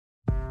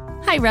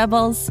Hi,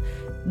 Rebels.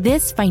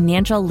 This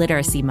Financial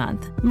Literacy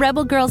Month,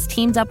 Rebel Girls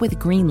teamed up with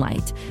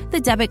Greenlight, the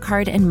debit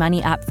card and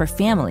money app for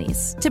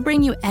families, to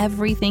bring you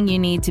everything you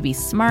need to be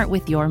smart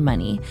with your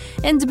money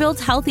and to build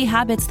healthy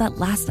habits that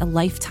last a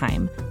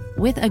lifetime.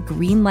 With a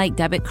Greenlight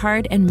debit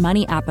card and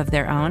money app of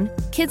their own,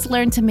 kids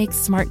learn to make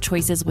smart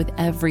choices with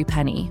every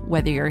penny,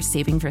 whether you're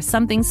saving for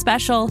something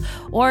special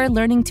or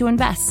learning to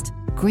invest.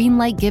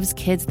 Greenlight gives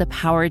kids the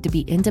power to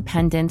be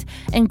independent,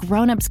 and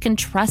grown-ups can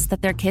trust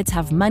that their kids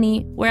have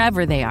money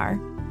wherever they are.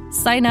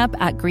 Sign up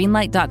at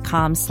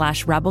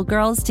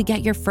greenlight.com/rebelgirls to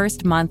get your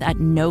first month at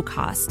no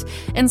cost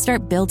and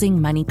start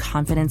building money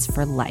confidence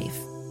for life.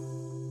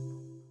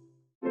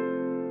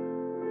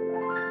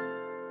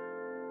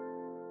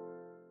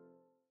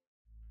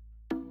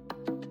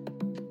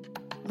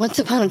 Once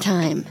upon a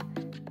time,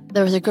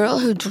 there was a girl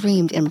who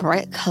dreamed in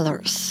bright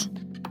colors.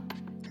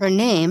 Her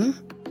name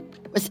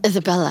was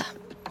Isabella.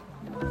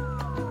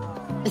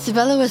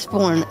 Isabella was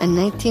born in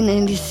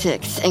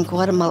 1996 in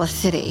Guatemala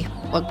City,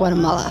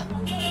 Guatemala.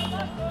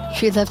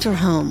 She left her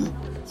home,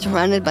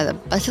 surrounded by the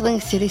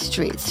bustling city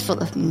streets full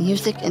of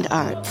music and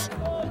art,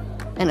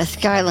 and a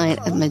skyline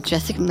of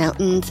majestic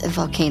mountains and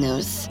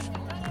volcanoes.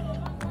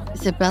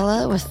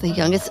 Isabella was the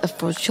youngest of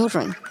 4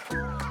 children.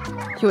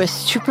 She was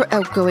super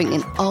outgoing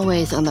and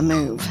always on the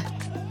move.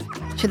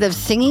 She loved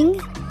singing,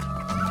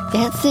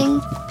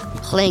 dancing,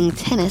 playing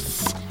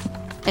tennis,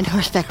 and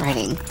horseback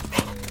riding.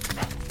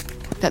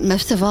 But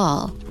most of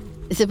all,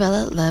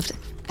 Isabella loved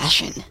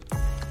fashion.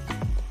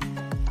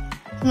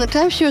 From the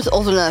time she was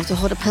old enough to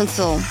hold a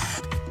pencil,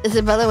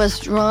 Isabella was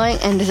drawing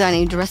and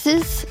designing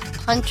dresses,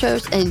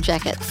 ponchos, and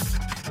jackets.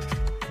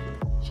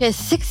 She had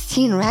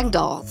 16 rag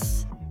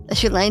dolls that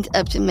she lined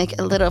up to make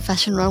a little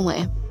fashion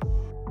runway.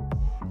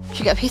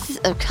 She got pieces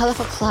of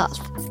colorful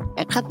cloth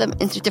and cut them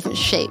into different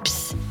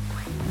shapes,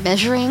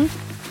 measuring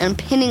and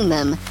pinning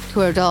them to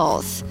her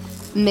dolls,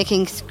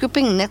 making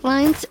scooping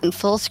necklines and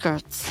full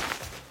skirts.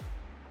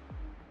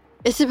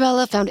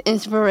 Isabella found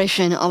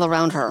inspiration all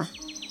around her.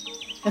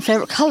 Her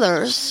favorite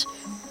colors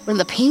were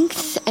the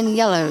pinks and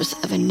yellows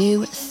of a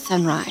new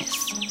sunrise.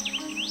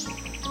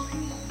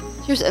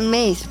 She was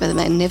amazed by the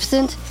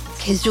magnificent,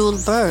 casual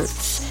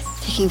birds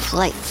taking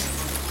flight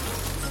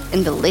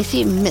and the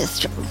lacy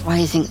mist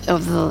rising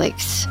over the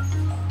lakes.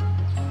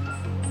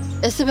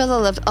 Isabella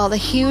loved all the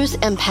hues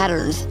and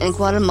patterns in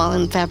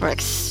Guatemalan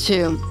fabrics,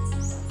 too.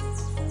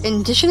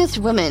 Indigenous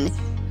women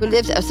who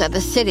lived outside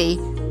the city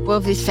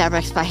wove these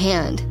fabrics by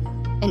hand,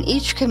 and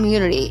each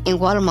community in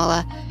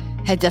Guatemala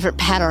had different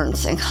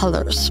patterns and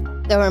colors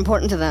that were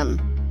important to them.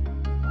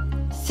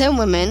 Some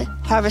women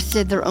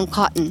harvested their own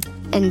cotton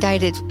and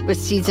dyed it with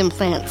seeds and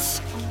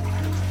plants.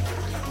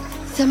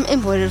 Some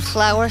embroidered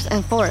flowers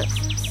and forests,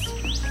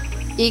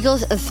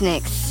 eagles and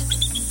snakes,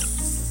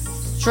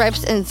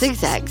 stripes and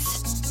zigzags,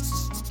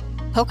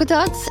 polka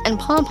dots and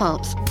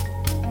pom-poms.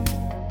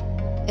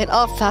 It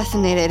all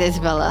fascinated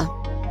Isabella.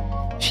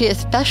 She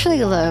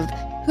especially loved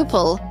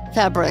hupul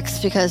fabrics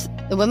because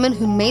the women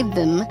who made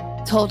them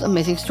told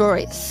amazing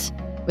stories,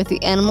 with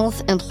the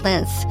animals and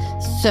plants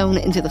sewn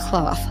into the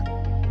cloth.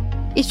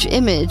 Each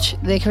image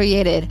they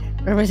created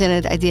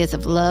represented ideas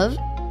of love,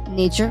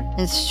 nature,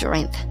 and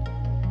strength.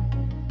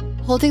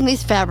 Holding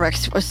these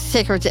fabrics was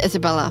sacred to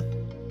Isabella.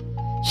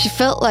 She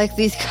felt like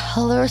these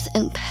colors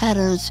and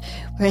patterns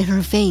were in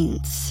her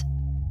veins,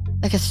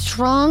 like a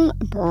strong,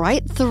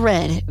 bright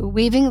thread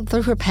weaving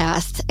through her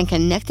past and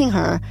connecting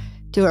her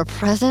to her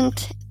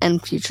present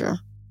and future.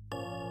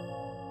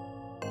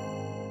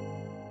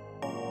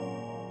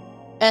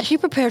 As she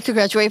prepared to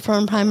graduate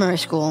from primary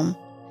school,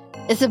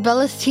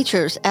 Isabella's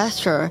teachers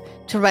asked her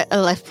to write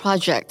a life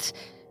project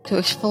to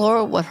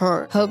explore what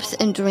her hopes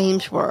and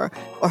dreams were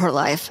for her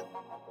life.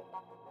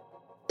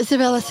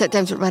 Isabella sat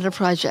down to write a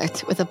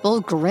project with a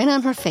bold grin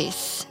on her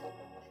face.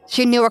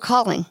 She knew her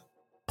calling.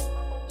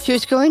 She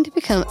was going to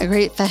become a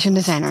great fashion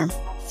designer,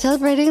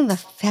 celebrating the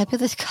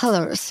fabulous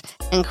colors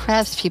and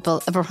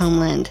craftspeople of her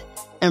homeland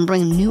and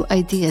bring new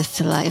ideas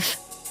to life.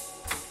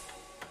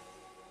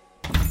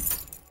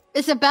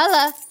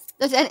 Isabella,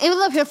 there's an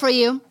envelope here for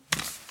you.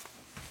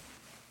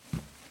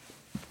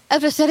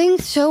 After studying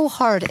so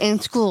hard in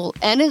school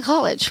and in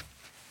college,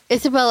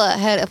 Isabella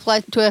had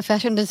applied to a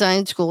fashion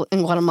design school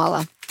in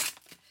Guatemala.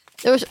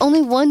 There was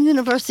only one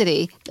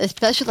university that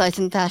specialized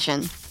in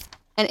fashion,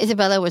 and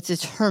Isabella was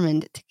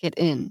determined to get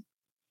in.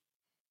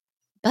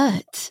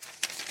 But,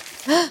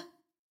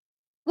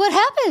 what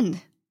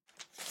happened?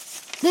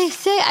 They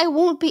say I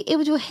won't be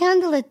able to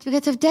handle it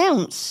because of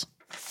Downs.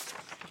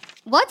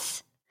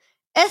 What?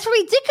 Es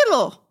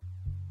ridículo!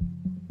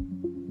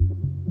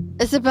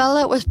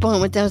 Isabella was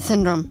born with Down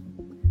syndrome,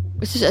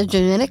 which is a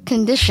genetic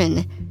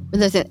condition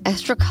where there's an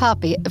extra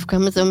copy of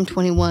chromosome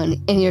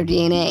 21 in your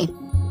DNA.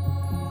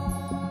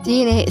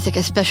 DNA is like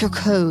a special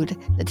code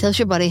that tells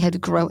your body how to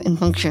grow and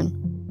function.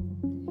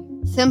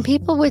 Some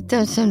people with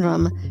Down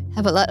syndrome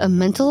have a lot of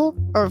mental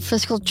or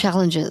physical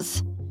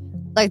challenges,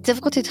 like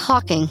difficulty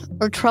talking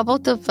or trouble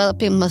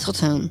developing muscle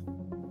tone.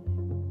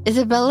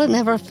 Isabella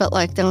never felt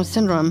like Down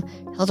syndrome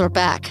held her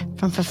back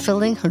from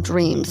fulfilling her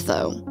dreams,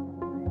 though.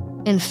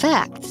 In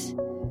fact,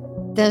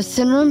 The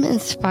syndrome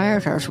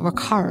inspired her to work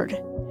hard,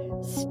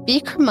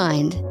 speak her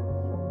mind,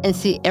 and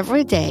see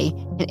every day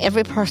and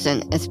every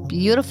person as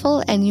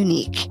beautiful and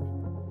unique.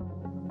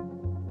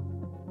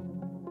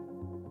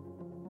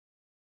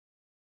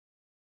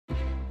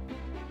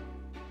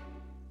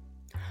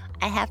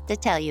 I have to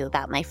tell you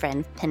about my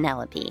friend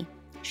Penelope.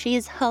 She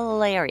is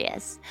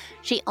hilarious.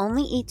 She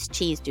only eats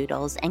cheese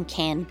doodles and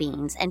canned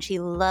beans, and she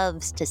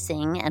loves to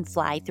sing and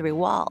fly through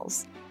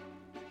walls.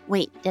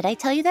 Wait, did I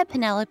tell you that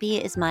Penelope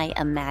is my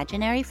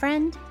imaginary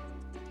friend?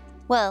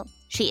 Well,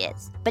 she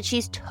is, but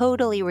she's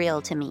totally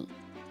real to me.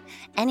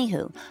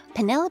 Anywho,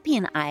 Penelope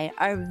and I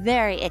are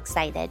very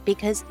excited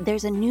because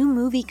there's a new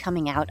movie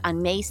coming out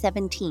on May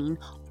 17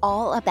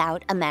 all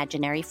about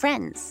imaginary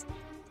friends.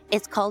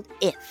 It's called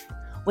IF,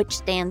 which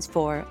stands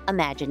for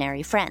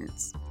Imaginary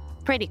Friends.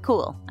 Pretty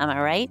cool, am I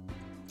right?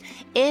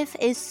 IF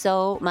is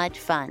so much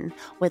fun,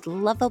 with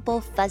lovable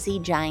fuzzy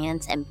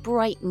giants and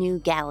bright new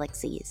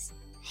galaxies.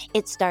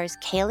 It stars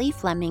Kaylee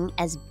Fleming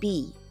as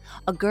Bee,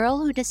 a girl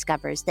who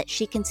discovers that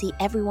she can see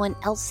everyone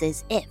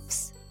else's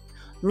ifs.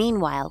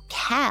 Meanwhile,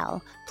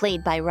 Cal,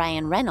 played by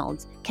Ryan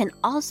Reynolds, can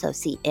also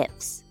see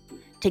ifs.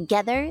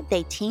 Together,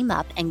 they team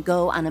up and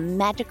go on a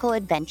magical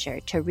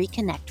adventure to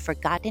reconnect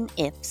forgotten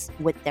ifs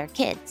with their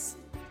kids.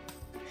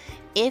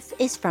 IF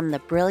is from the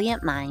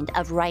brilliant mind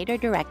of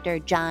writer-director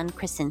John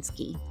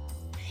Krasinski.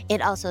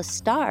 It also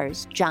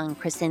stars John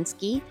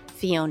Krasinski,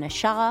 Fiona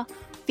Shaw,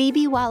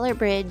 Phoebe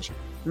Waller-Bridge,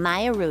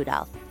 Maya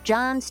Rudolph,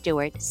 Jon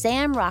Stewart,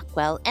 Sam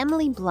Rockwell,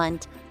 Emily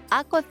Blunt,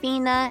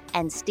 Awkwafina,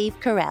 and Steve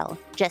Carell,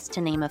 just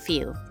to name a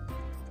few.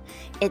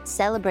 It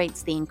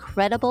celebrates the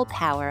incredible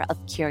power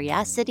of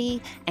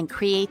curiosity and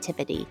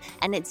creativity,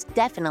 and it's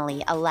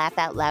definitely a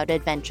laugh-out-loud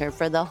adventure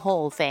for the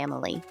whole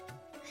family.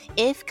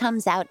 IF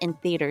comes out in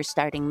theaters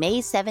starting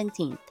May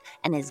 17th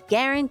and is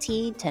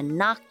guaranteed to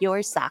knock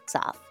your socks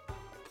off.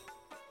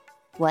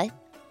 What?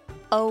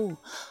 Oh,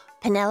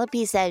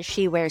 Penelope says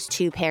she wears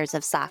 2 pairs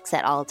of socks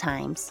at all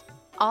times.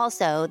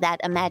 Also, that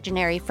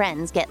imaginary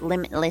friends get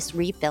limitless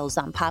refills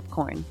on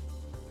popcorn.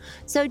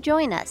 So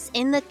join us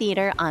in the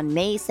theater on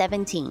May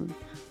 17.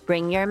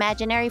 Bring your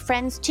imaginary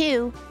friends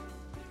too.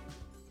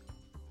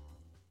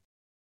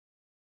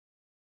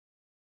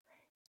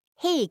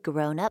 Hey,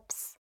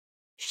 grown-ups.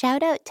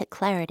 Shout out to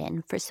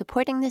Claritin for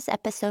supporting this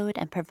episode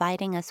and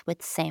providing us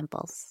with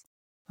samples.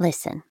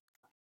 Listen,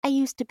 I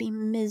used to be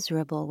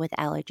miserable with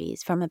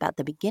allergies from about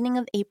the beginning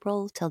of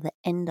April till the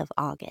end of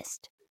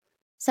August.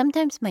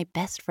 Sometimes my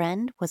best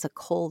friend was a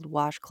cold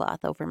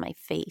washcloth over my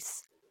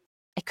face.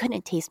 I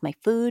couldn't taste my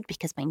food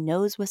because my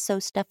nose was so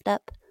stuffed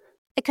up.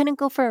 I couldn't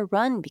go for a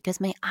run because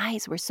my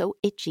eyes were so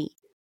itchy.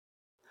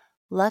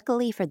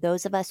 Luckily for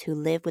those of us who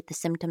live with the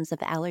symptoms of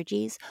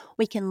allergies,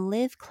 we can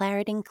live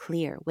Claritin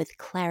Clear with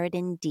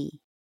Claritin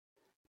D.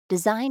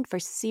 Designed for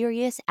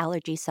serious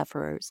allergy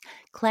sufferers,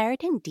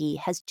 Claritin D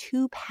has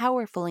 2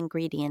 powerful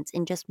ingredients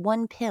in just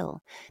 1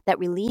 pill that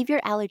relieve your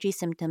allergy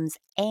symptoms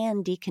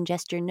and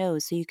decongest your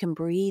nose so you can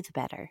breathe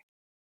better.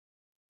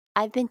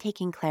 I've been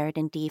taking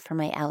Claritin D for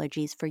my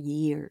allergies for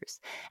years,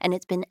 and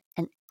it's been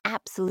an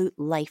absolute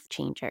life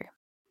changer.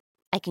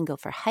 I can go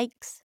for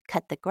hikes,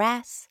 cut the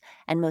grass,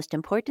 and most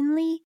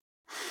importantly,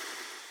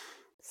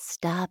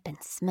 stop and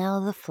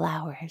smell the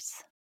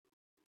flowers.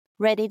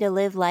 Ready to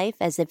live life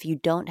as if you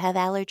don't have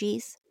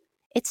allergies?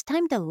 It's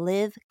time to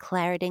live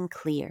Claritin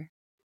Clear.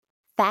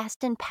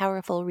 Fast and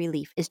powerful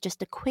relief is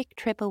just a quick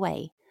trip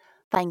away.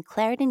 Find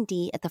Claritin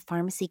D at the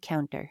pharmacy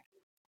counter.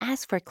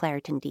 Ask for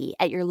Claritin D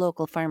at your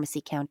local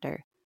pharmacy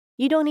counter.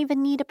 You don't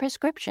even need a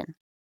prescription.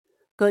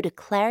 Go to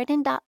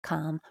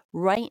Claritin.com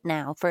right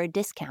now for a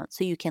discount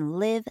so you can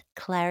live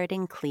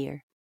Claritin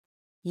Clear.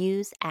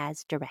 Use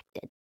as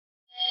directed.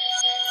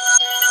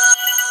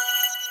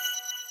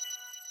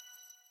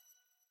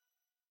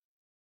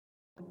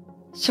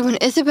 So when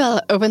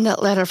Isabella opened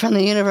that letter from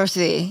the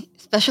university,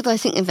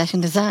 specializing in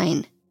fashion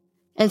design,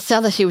 and saw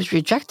that she was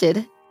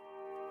rejected,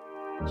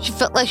 she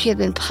felt like she had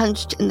been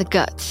punched in the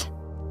gut.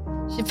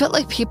 She felt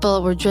like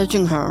people were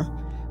judging her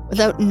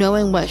without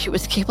knowing what she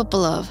was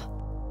capable of.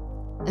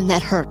 And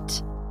that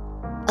hurt.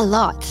 A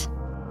lot.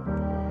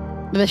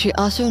 But she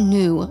also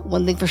knew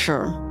one thing for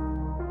sure.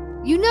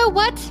 You know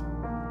what?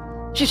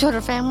 She told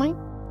her family.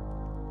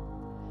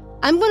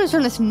 I'm going to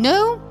turn this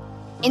no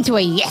into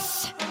a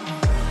yes.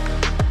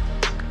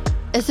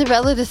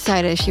 Isabella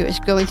decided she was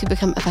going to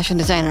become a fashion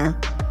designer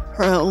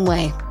her own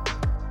way.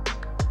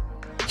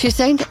 She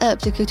signed up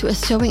to go to a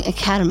sewing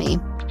academy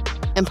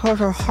and poured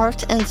her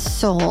heart and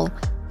soul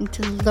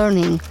into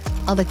learning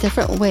all the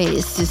different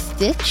ways to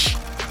stitch,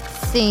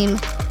 seam,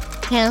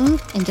 hem,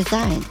 and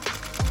design.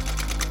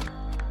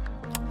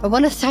 For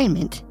one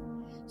assignment,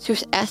 she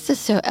was asked to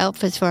sew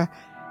outfits for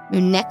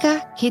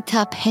Muñeca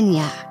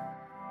Quitapeña,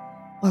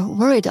 or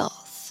worry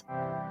dolls.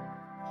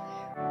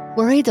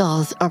 Worry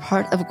dolls are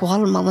part of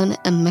Guatemalan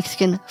and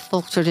Mexican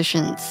folk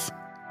traditions.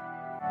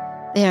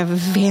 They are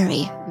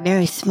very,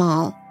 very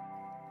small,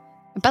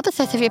 about the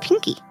size of your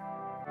pinky.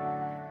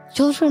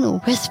 Children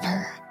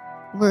whisper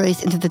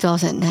worries into the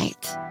dolls at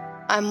night.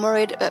 I'm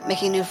worried about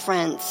making new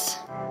friends.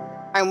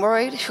 I'm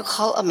worried she'll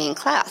call on me in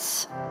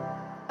class.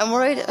 I'm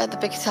worried about the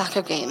big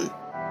soccer game.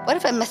 What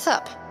if I mess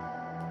up?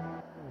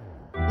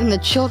 Then the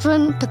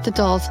children put the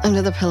dolls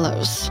under the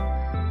pillows,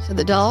 so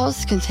the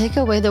dolls can take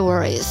away the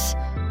worries,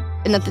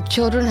 and that the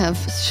children have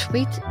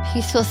sweet,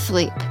 peaceful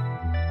sleep.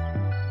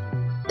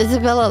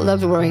 Isabella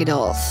loved worry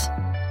dolls,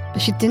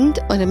 but she didn't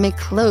want to make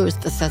clothes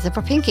the size of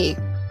her pinky.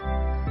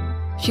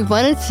 She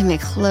wanted to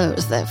make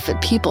clothes that fit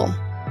people.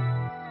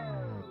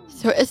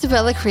 So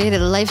Isabella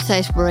created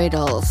life-size worry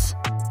dolls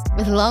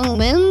with long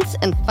limbs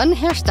and fun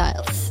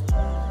hairstyles.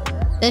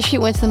 Then she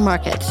went to the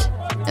market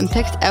and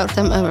picked out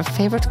some of her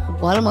favorite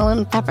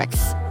Guatemalan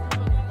fabrics.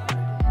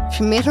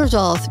 She made her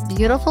dolls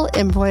beautiful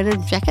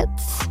embroidered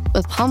jackets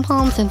with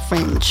pom-poms and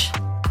fringe,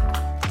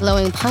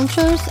 glowing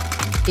ponchos,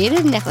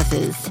 beaded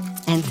necklaces,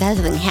 and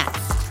dazzling hats.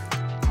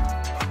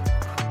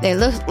 They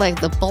looked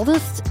like the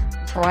boldest,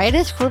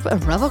 brightest group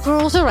of rebel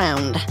girls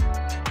around.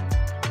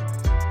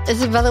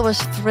 Isabella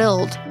was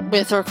thrilled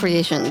with her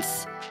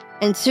creations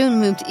and soon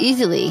moved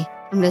easily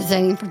from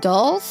designing for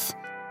dolls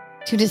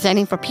to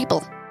designing for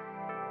people.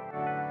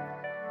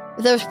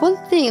 But there was one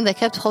thing that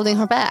kept holding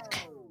her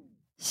back.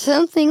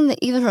 Something that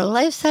even her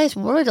life-size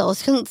worry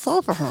dolls couldn't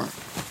solve for her.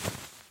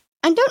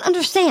 I don't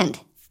understand.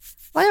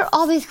 Why are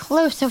all these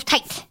clothes so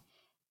tight?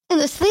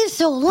 And the sleeves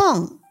so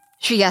long?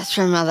 She asked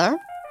her mother.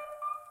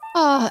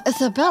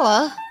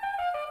 Isabella.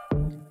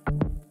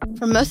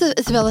 For most of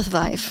Isabella's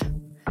life,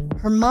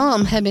 her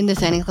mom had been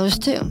designing clothes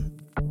too.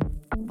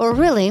 Or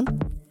really,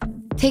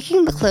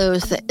 taking the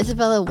clothes that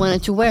Isabella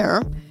wanted to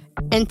wear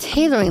and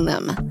tailoring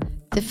them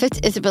to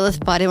fit Isabella's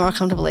body more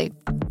comfortably.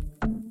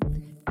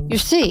 You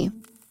see,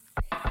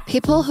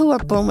 people who are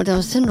born with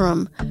Down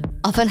syndrome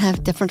often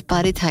have different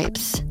body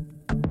types.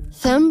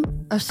 Some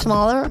are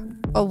smaller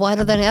or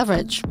wider than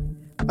average,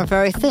 or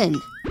very thin.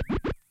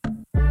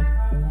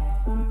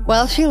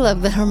 While she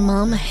loved that her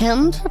mom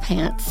hemmed her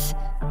pants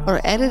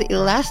or added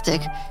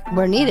elastic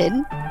where needed,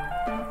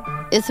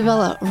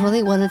 Isabella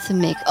really wanted to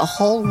make a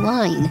whole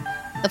line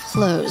of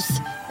clothes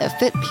that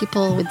fit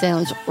people with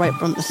Downs right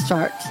from the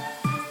start.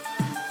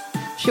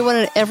 She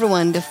wanted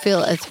everyone to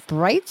feel as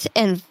bright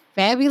and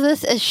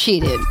fabulous as she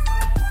did.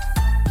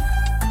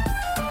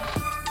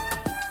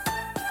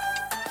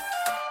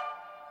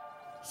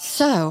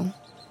 So,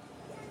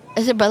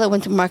 Isabella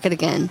went to market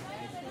again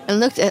and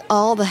looked at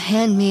all the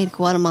handmade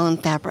Guatemalan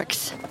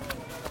fabrics.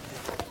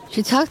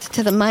 She talked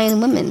to the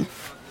Mayan women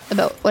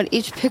about what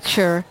each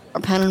picture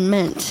or pattern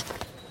meant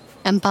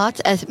and bought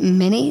as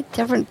many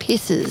different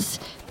pieces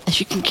as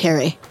she could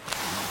carry.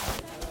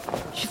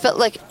 She felt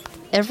like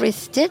every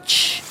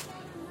stitch,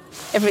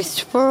 every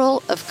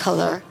swirl of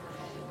color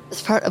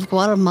was part of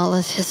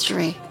Guatemala's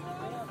history.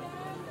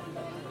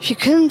 She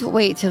couldn't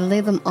wait to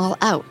lay them all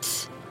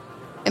out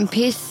and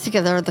piece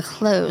together the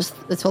clothes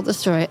that told the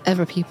story of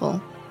her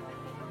people.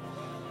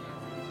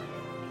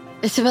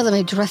 Isabella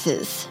made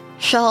dresses,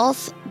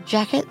 shawls,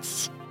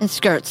 jackets, and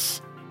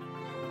skirts.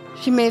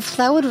 She made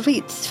flowered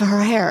wreaths for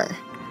her hair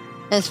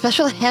and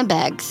special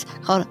handbags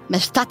called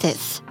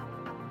mestates,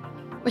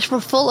 which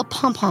were full of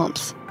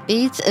pom-poms,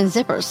 beads, and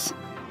zippers.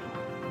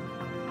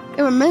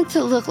 They were meant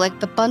to look like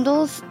the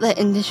bundles that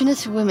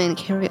indigenous women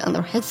carry on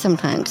their heads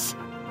sometimes.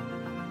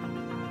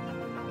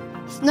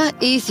 It's not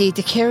easy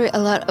to carry a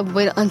lot of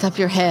weight on top of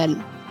your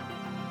head,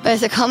 but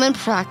it's a common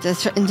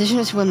practice for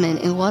indigenous women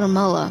in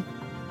Guatemala,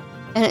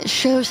 and it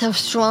shows how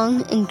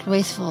strong and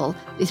graceful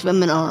these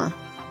women are.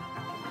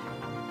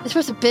 This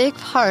was a big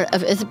part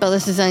of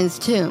Isabella's designs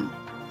too,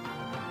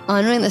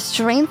 honoring the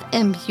strength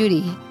and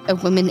beauty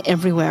of women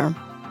everywhere,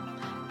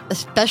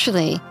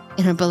 especially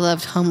in her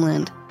beloved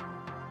homeland.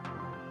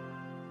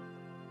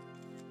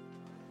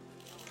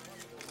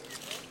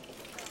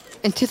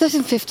 In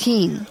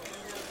 2015,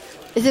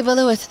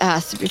 Isabella was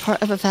asked to be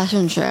part of a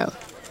fashion show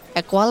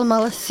at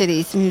Guatemala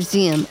City's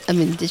Museum of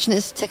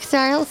Indigenous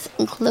Textiles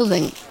and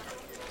Clothing,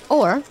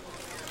 or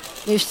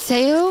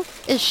Museo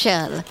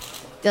Ixchel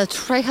del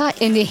Traje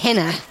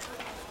Indígena.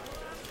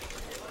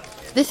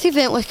 This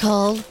event was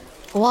called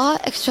Gua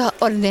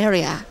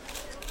Extraordinaria.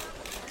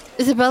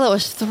 Isabella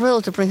was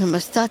thrilled to bring her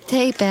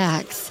mestate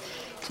bags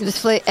to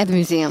display at the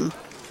museum.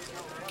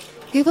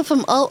 People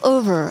from all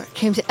over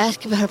came to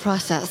ask about her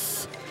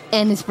process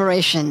and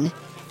inspiration,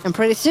 and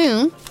pretty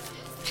soon,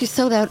 she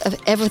sold out of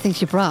everything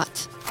she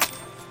brought.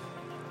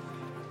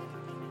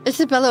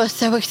 Isabella was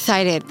so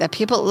excited that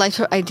people liked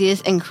her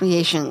ideas and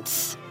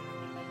creations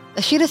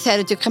that she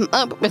decided to come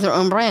up with her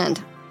own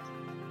brand.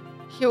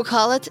 She would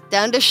call it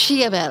Down de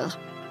Xiabel.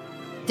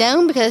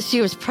 Down because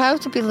she was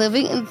proud to be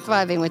living and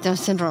thriving with Down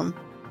syndrome,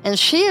 and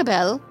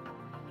Xiabel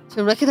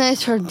to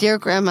recognize her dear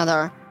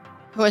grandmother,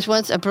 who was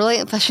once a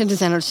brilliant fashion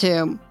designer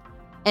too,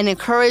 and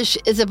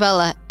encouraged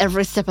Isabella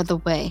every step of the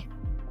way.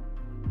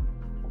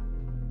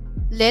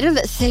 Later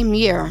that same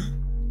year,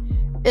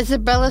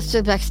 Isabella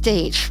stood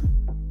backstage,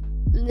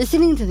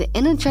 listening to the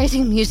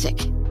energizing music,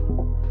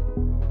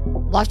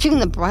 watching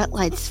the bright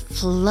lights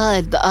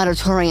flood the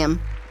auditorium,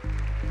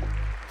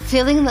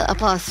 feeling the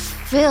applause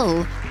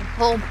fill her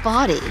whole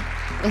body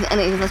with an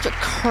electric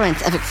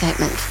current of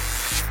excitement.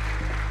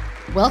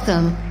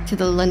 Welcome to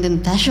the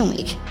London Fashion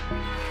Week.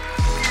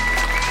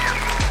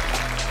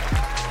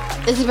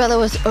 Isabella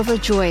was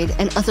overjoyed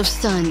and also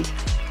stunned.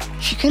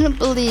 She couldn't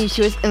believe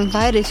she was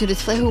invited to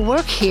display her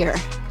work here.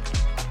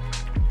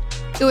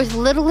 It was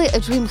literally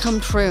a dream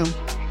come true.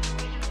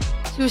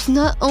 She was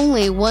not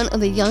only one of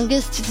the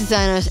youngest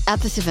designers at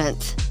this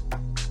event,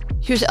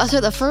 she was also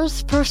the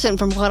first person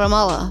from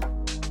Guatemala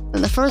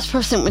and the first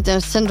person with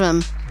Down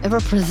syndrome ever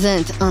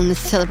present on this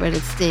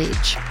celebrated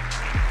stage.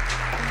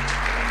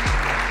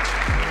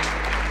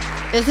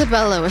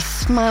 Isabella was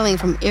smiling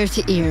from ear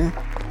to ear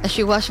as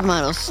she watched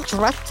models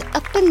strut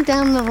up and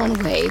down the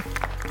runway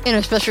in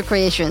her special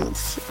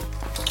creations.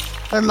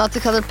 Her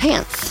multicolored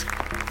pants,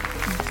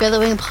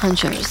 billowing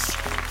ponchos,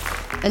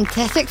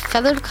 fantastic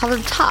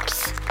feathered-colored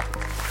tops,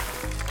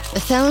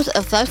 the sounds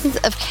of thousands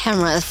of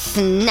cameras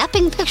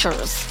snapping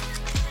pictures,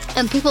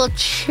 and people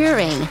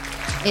cheering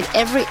in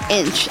every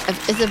inch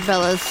of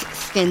Isabella's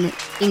skin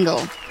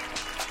tingle.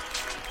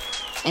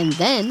 And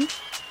then,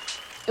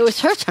 it was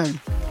her turn.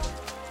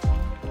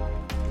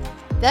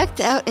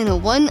 Decked out in a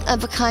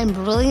one-of-a-kind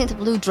brilliant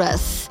blue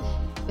dress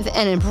with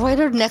an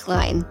embroidered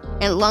neckline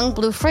and long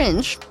blue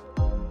fringe,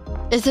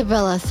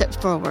 Isabella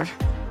stepped forward.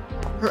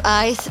 Her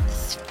eyes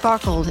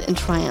sparkled in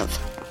triumph.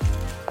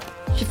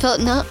 She felt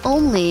not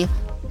only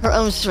her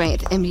own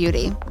strength and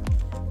beauty,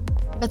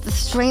 but the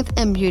strength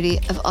and beauty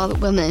of all the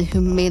women who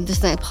made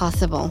this night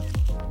possible.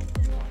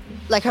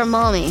 Like her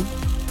mommy,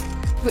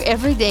 who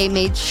every day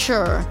made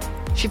sure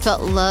she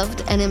felt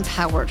loved and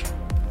empowered.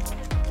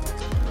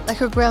 Like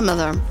her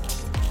grandmother,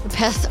 who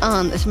passed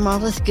on this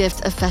marvelous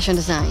gift of fashion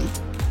design.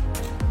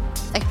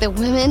 Like the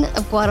women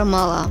of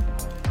Guatemala,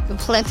 who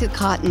planted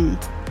cotton,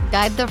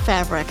 dyed their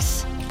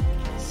fabrics,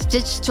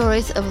 stitched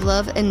stories of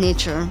love and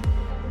nature,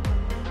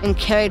 and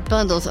carried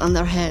bundles on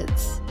their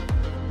heads.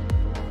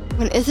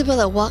 When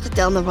Isabella walked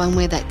down the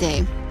runway that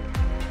day,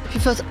 she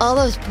felt all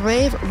those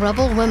brave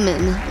rebel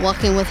women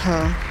walking with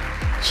her,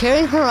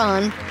 cheering her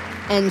on,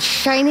 and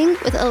shining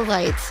with a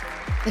light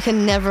that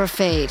can never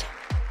fade.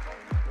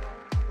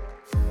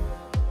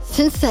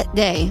 Since that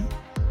day,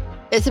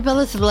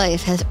 Isabella's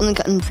life has only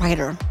gotten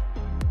brighter.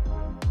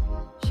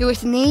 She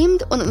was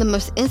named one of the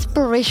most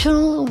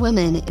inspirational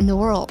women in the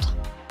world.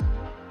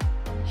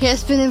 She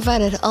has been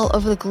invited all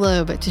over the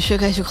globe to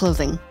showcase her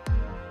clothing,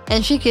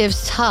 and she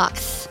gives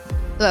talks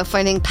about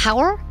finding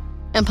power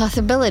and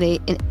possibility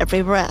in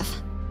every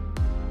breath.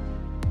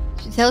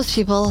 She tells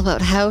people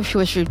about how she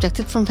was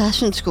rejected from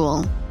fashion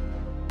school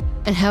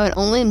and how it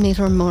only made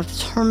her more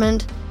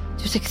determined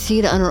to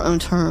succeed on her own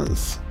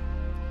terms.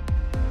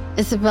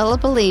 Isabella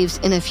believes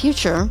in a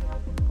future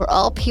where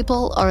all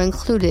people are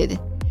included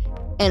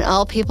and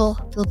all people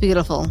feel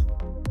beautiful.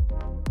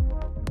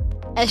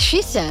 As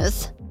she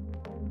says,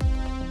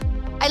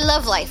 "I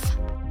love life,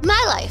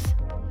 my life,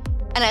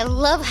 and I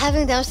love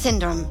having Down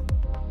syndrome.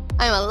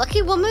 I'm a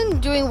lucky woman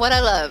doing what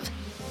I love,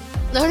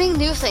 learning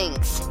new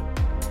things.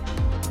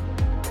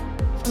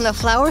 From the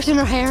flowers in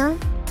her hair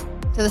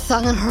to the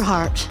song in her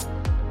heart,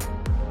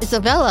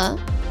 Isabella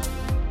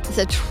is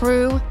a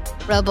true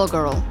rebel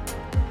girl."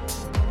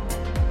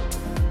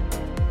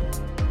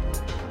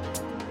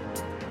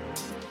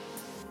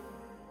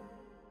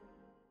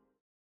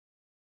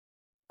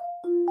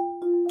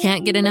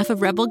 Can't get enough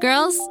of Rebel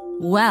Girls?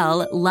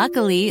 Well,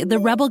 luckily, the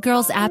Rebel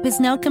Girls app is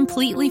now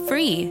completely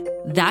free.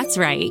 That's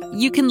right.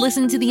 You can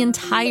listen to the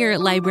entire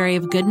library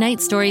of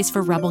goodnight stories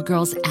for Rebel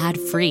Girls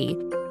ad-free.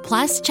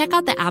 Plus, check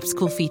out the app's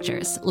cool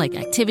features like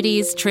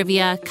activities,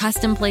 trivia,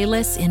 custom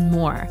playlists, and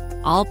more.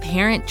 All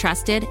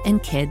parent-trusted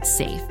and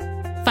kids-safe.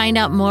 Find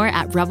out more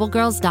at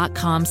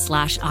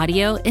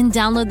rebelgirls.com/audio and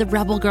download the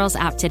Rebel Girls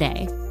app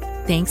today.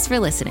 Thanks for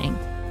listening.